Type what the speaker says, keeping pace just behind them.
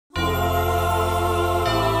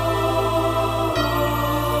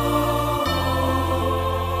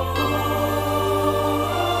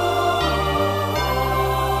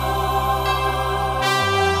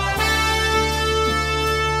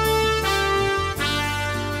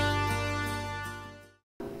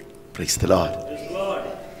Praise the lord.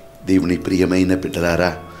 దేవుని ప్రియమైన బిడ్డలారా,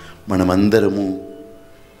 మనమందరము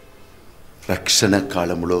రక్షణ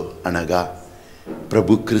కాలంలో అనగా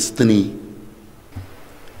ప్రభు క్రీస్తుని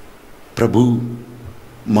ప్రభు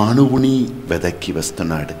మానవుని వెదక్కి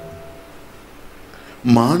వస్తున్నాడు.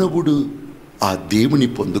 మానవుడు ఆ దేవుని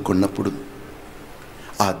పొందుకున్నప్పుడు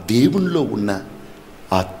ఆ దేవునిలో ఉన్న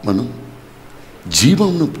ఆత్మను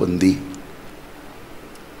జీవమును పొంది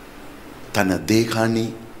తన దేహాన్ని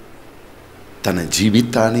తన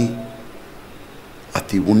జీవితాన్ని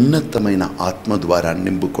అతి ఉన్నతమైన ఆత్మ ద్వారా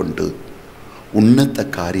నింపుకుంటూ ఉన్నత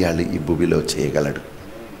కార్యాలు ఈ భూమిలో చేయగలడు.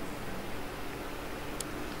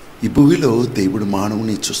 ఈ భూమిలో దేవుడు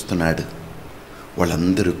మానవుని చూస్తున్నాడు.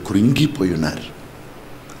 వాళ్ళందరూ కృంగిపోయి ఉన్నారు.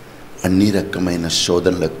 అన్ని రకమైన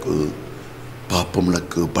శోధనలకు,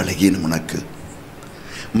 పాపములకు, బలహీనమునకు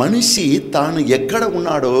మనిషి తాను ఎక్కడ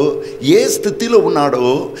ఉన్నాడో, ఏ స్థితిలో ఉన్నాడో,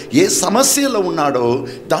 ఏ సమస్యలో ఉన్నాడో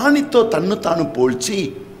దానితో తన్ను తాను పోల్చి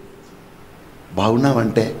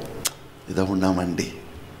బాగున్నామంటే ఏదో ఉన్నామండి.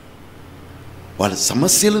 వాళ్ళ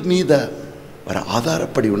సమస్యల మీద వారు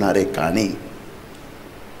ఆధారపడి ఉన్నారే కానీ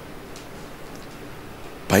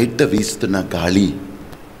బయట వీస్తున్న గాలి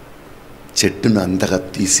చెట్టును అంతగా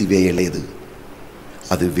తీసివేయలేదు.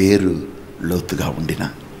 అది వేరు లోతుగా ఉండిన.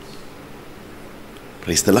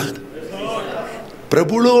 Praise the lord.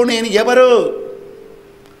 ప్రభులో నేను ఎవరు,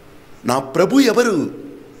 నా ప్రభు ఎవరు,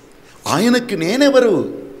 ఆయనకు నేనెవరు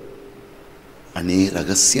అనే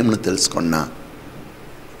రహస్యమును తెలుసుకున్న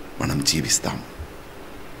మనం జీవిస్తాం.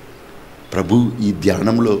 ప్రభు ఈ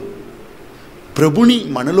ధ్యానంలో ప్రభుని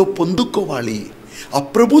మనలో పొందుకోవాలి. ఆ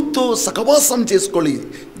ప్రభుతో సహవాసం చేసుకోవాలి.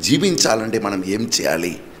 జీవించాలంటే మనం ఏం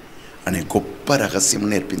చేయాలి అనే గొప్ప రహస్యం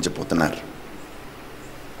నేర్పించబోతున్నారు.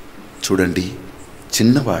 చూడండి,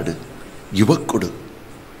 చిన్నవాడు యువకుడు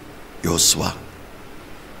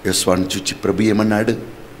యోసువాను చూచి ప్రభు ఏమన్నాడు?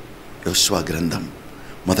 యోసువా గ్రంథం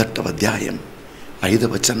 1వ అధ్యాయం 5వ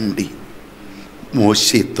వచనం నుండి,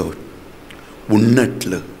 మోషేతో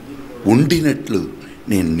ఉన్నట్లు ఉండినట్లు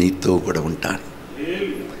నేను నీతో కూడా ఉంటాను.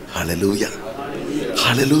 హల్లెలూయా,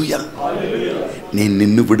 హల్లెలూయా. నేను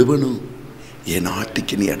నిన్ను విడువను,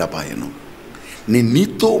 ఏనాటికి నీ ఎడబాయను. నేను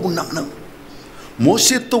నీతో ఉన్నాను.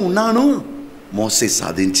 మోషేతో ఉన్నాను, మోసే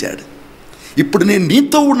సాధించాడు. ఇప్పుడు నేను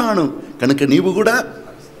నీతో ఉన్నాను కనుక నీవు కూడా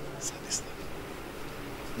సాధిస్తావు.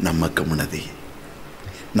 నమ్మకం ఉన్నది,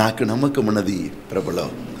 నాకు నమ్మకం ఉన్నది ప్రభులో,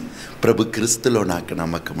 ప్రభు క్రీస్తులో నాకు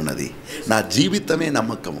నమ్మకం ఉన్నది. నా జీవితమే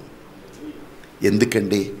నమ్మకము.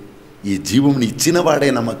 ఎందుకంటే ఈ జీవముని ఇచ్చిన వాడే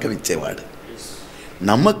నమ్మకం ఇచ్చేవాడు.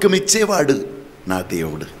 నమ్మకం ఇచ్చేవాడు నా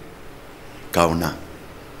దేవుడు. కావున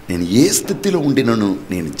నేను ఏ స్థితిలో ఉండినను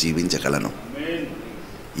నేను జీవించగలను.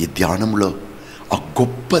 ఈ ధ్యానంలో ఆ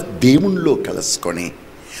గొప్ప దేవునిలో కలుసుకొని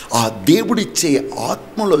ఆ దేవుడిచ్చే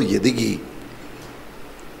ఆత్మలో ఎదిగి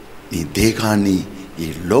ఈ దేహాన్ని, ఈ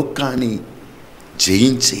లోకాన్ని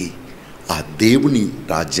జయించి ఆ దేవుని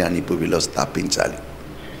రాజ్యాన్ని భూమిలో స్థాపించాలి.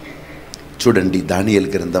 చూడండి, దానియేలు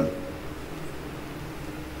గ్రంథం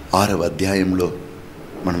 6వ అధ్యాయంలో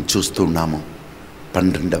మనం చూస్తూ ఉన్నాము.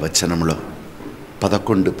 12వ వచనంలో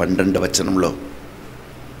 11-12 వచనంలో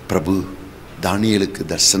ప్రభు దానియేలుకు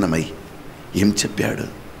దర్శనమై ఏం చెప్పాడు?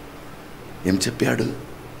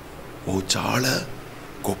 ఓ చాలా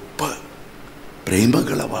గొప్ప ప్రేమ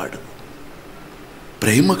గలవాడు.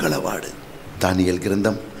 దానియేలు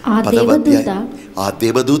గ్రంథం 10వ అధ్యాయం. ఆ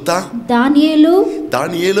దేవదూత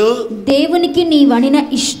దానియేలు దేవునికి నీవనిన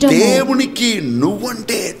ఇష్టం, దేవునికి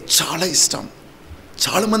నువ్వంటే చాలా ఇష్టం.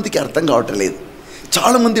 చాలా మందికి అర్థం కావట్లేదు.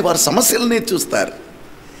 చాలా మంది వారి సమస్యలనే చూస్తారు,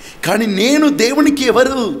 కానీ నేను దేవునికి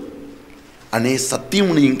ఎవరు అనే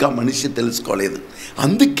సత్యముని ఇంకా మనిషి తెలుసుకోలేదు.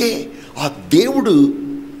 అందుకే ఆ దేవుడు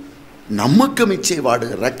నమ్మకం ఇచ్చేవాడు,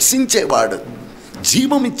 రక్షించేవాడు,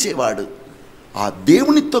 జీవం ఇచ్చేవాడు. ఆ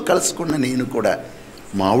దేవునితో కలుసుకున్న నేను కూడా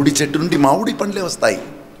మామిడి చెట్టు నుండి మామిడి పండ్లే వస్తాయి.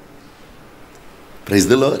 Praise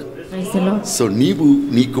the lord. సో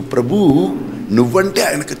నీకు ప్రభువు నువ్వంటే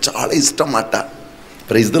ఆయనకు చాలా ఇష్టం అట.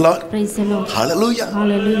 Praise the lord. హల్లెలూయా,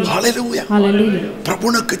 హల్లెలూయా.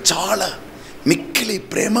 ప్రభువునకు చాలా మిక్కిలి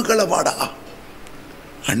ప్రేమ గలవాడా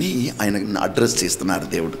అని ఆయన అడ్రస్ చేస్తున్నారు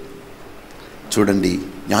దేవుడు. చూడండి,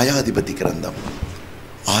 న్యాయాధిపతి గ్రంథం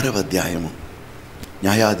 6వ అధ్యాయము,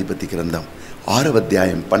 న్యాయాధిపతి గ్రంథం 6వ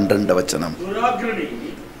అధ్యాయం 12వ వచనం.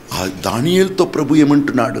 ఆ దానియేలుతో ప్రభు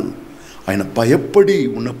ఏమంటున్నాడు? ఆయన భయపడి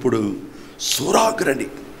ఉన్నప్పుడు సూరాగ్రణి,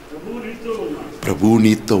 ప్రభు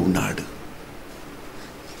నీతో ఉన్నాడు.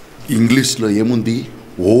 ఇంగ్లీష్లో ఏముంది?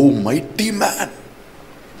 ఓ mighty man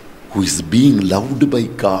who is being loved by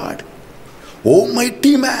God. Oh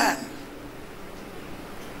mighty man.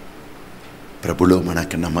 ప్రభులో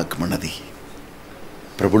మనకు నమ్మకం ఉన్నది,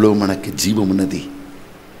 ప్రభులో మనకి జీవం ఉన్నది.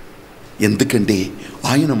 ఎందుకంటే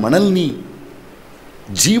ఆయన మనల్ని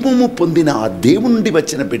జీవము పొందిన ఆ దేవుని నుండి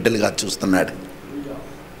వచ్చిన బిడ్డలుగా చూస్తున్నాడు.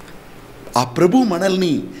 ఆ ప్రభు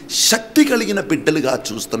మనల్ని శక్తి కలిగిన బిడ్డలుగా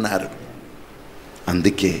చూస్తున్నారు.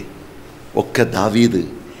 అందుకే ఒక్క దావీదు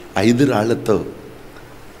 5 రాళ్లతో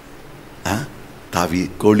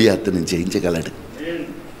గోలియాతును జయించగలడు.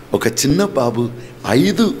 ఒక చిన్న బాబు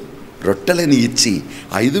 5 రొట్టెలని ఇచ్చి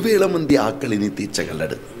 5,000 మంది ఆకలిని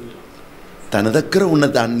తీర్చగలడు. తన దగ్గర ఉన్న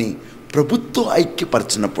దాన్ని ప్రభుత్వం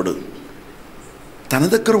ఐక్యపరచినప్పుడు, తన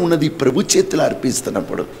దగ్గర ఉన్నది ప్రభు చేతులు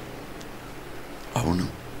అర్పిస్తున్నప్పుడు, అవును,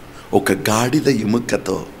 ఒక గాడిద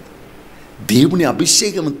ఎముకతో దేవుని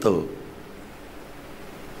అభిషేకంతో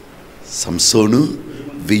సంసోను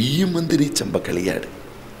 1000 మందిని చంపగలిగాడు.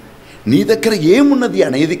 నీ దగ్గర ఏమున్నది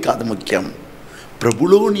అనేది కాదు ముఖ్యం,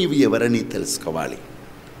 ప్రభులో నీవు ఎవరని తెలుసుకోవాలి.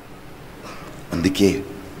 అందుకే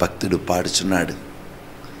భక్తుడు పాడుచున్నాడు,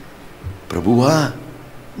 ప్రభువా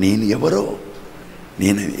నేను ఎవరో,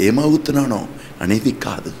 నేను ఏమవుతున్నానో అనేది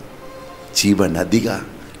కాదు, జీవనదిగా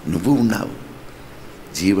నువ్వు ఉన్నావు.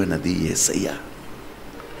 జీవనది యేసయ్య,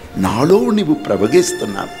 నాలో నువ్వు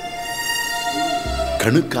ప్రవహిస్తున్నావు.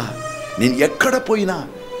 కనుక నేను ఎక్కడ పోయినా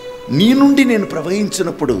నీ నుండి నేను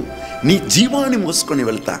ప్రవహించినప్పుడు నీ జీవాన్ని మోసుకొని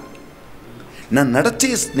వెళ్తా.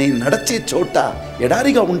 నేను నడిచే చోట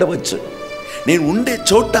ఎడారిగా ఉండవచ్చు, నేను ఉండే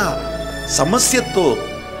చోట సమస్యతో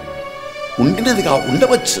ఉండినదిగా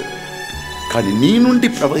ఉండవచ్చు, కానీ నీ నుండి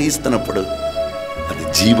ప్రవహిస్తున్నప్పుడు అది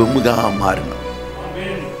జీవముగా మారును.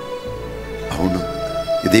 అవును,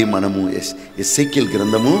 ఇదే మనము ఎస్ఏకేల్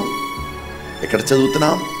గ్రంథము ఎక్కడ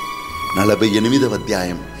చదువుతున్నాం? 48వ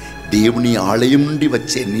అధ్యాయం. దేవుని ఆలయం నుండి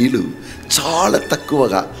వచ్చే నీళ్ళు చాలా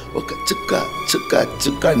తక్కువగా, ఒక చుక్క చుక్క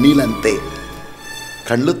చుక్క నీళ్ళంతే.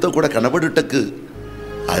 కళ్ళతో కూడా కనబడుటకు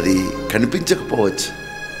అది కనిపించకపోవచ్చు,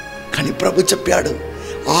 కానీ ప్రభు చెప్పాడు,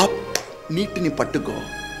 ఆ నీటిని పట్టుకో,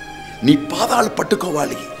 నీ పాదాలు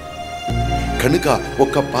పట్టుకోవాలి. కనుక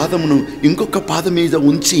ఒక పాదమును ఇంకొక పాదం మీద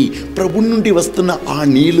ఉంచి ప్రభు నుండి వస్తున్న ఆ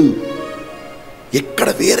నీళ్ళు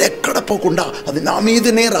వేరెక్కడ పోకుండా అది నా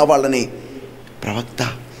మీదనే రావాలని ప్రవక్త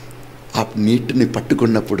ఆ నీటిని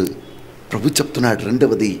పట్టుకున్నప్పుడు ప్రభు చెప్తున్నాడు,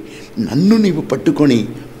 రెండవది, నన్ను నీవు పట్టుకొని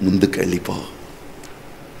ముందుకు వెళ్ళిపో,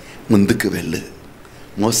 ముందుకు వెళ్ళు.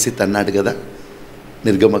 మోసే అన్నాడు కదా,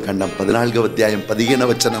 నిర్గమకాండం 14వ అధ్యాయం 15వ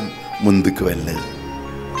వచనం, ముందుకు వెళ్ళు,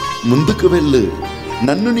 ముందుకు వెళ్ళు,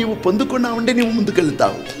 నన్ను నీవు పొందుకున్నావుంటే నీవు ముందుకు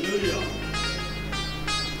వెళ్తావు.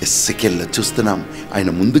 ఎస్కేల్లో చూస్తున్నాం, ఆయన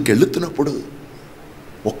ముందుకు వెళుతున్నప్పుడు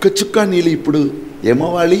ఒక్క చుక్క నీళ్ళు ఇప్పుడు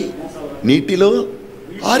ఏమవ్వాలి? నీటిలో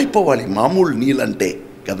ఆరిపోవాలి. మామూలు నీళ్ళంటే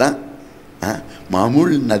కదా,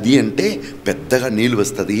 మామూలు నది అంటే పెద్దగా నీళ్ళు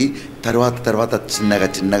వస్తుంది, తర్వాత చిన్నగా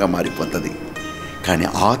చిన్నగా మారిపోతుంది. కానీ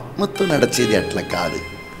ఆత్మతో నడిచేది అట్లా కాదు.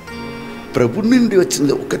 ప్రభు నుండి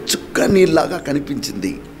వచ్చింది ఒక చుక్క నీళ్ళలాగా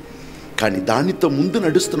కనిపించింది, కానీ దానితో ముందు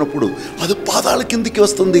నడుస్తున్నప్పుడు అది పాదాల కిందికి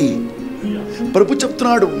వస్తుంది. ప్రభు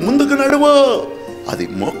చెప్తున్నాడు, ముందుకు నడువు, అది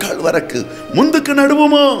మోకాళ్ళ వరకు, ముందుకు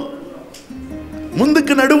నడువుమో,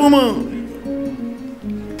 ముందుకు నడువుమో.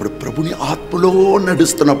 ఇప్పుడు ప్రభుని ఆత్మలో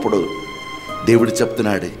నడుస్తున్నప్పుడు దేవుడు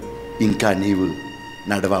చెప్తున్నాడు, ఇంకా నీవు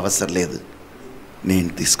నడవ అవసరం లేదు, నేను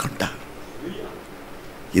తీసుకుంటా.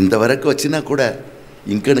 ఇంతవరకు వచ్చినా కూడా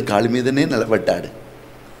ఇంకా కాళ్ళ మీదనే నిలబడ్డాడు,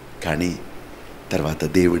 కానీ తర్వాత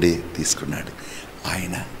దేవుడే తీసుకున్నాడు.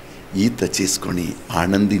 ఆయన ఈత చేసుకొని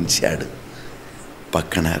ఆనందించాడు.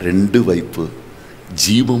 పక్కన 2 వైపు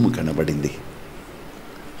జీవము కనబడింది.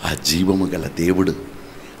 ఆ జీవము గల దేవుడు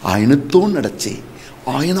ఆయనతో నడిచి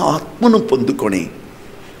ఆయన ఆత్మను పొందుకొని,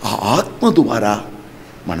 ఆ ఆత్మ ద్వారా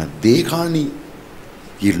మన దేహాన్ని,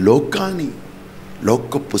 ఈ లోకాన్ని,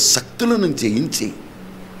 లోకపు శక్తులను జయించి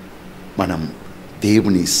మనం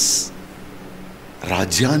దేవుని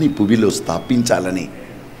రాజ్యాన్ని భూమిలో స్థాపించాలని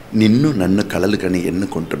నిన్ను నన్ను కలలు కని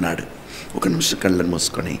ఎన్నుకుంటున్నాడు. ఒక నిమిషం కళ్ళను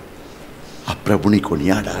మూసుకొని ఆ ప్రభుని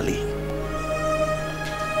కొనియాడాలి.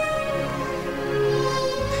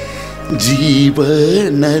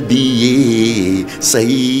 జీవనదియే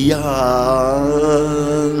సయ్యా,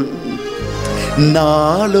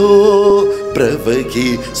 నాలో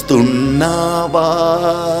ప్రవహిస్తున్నావా,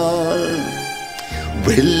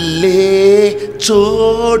 వెళ్ళే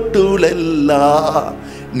చోటులెల్లా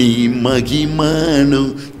నీ మహిమను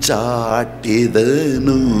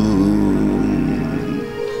చాటెదను.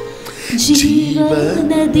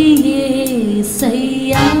 జీవనదియే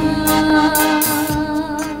సయ్యా,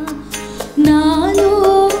 నాలో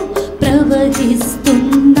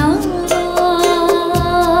ప్రవహిస్తున్నా,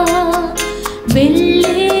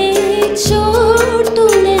 వెళ్ళే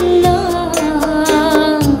చోటులెల్లా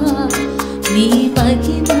నీ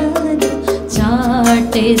మహిమను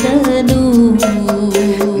చాటెదను.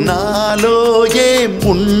 నాలో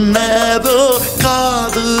ఏమున్నదో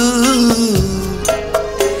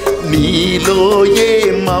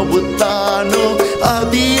ఏమవుతానో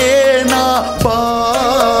అది ఏ నా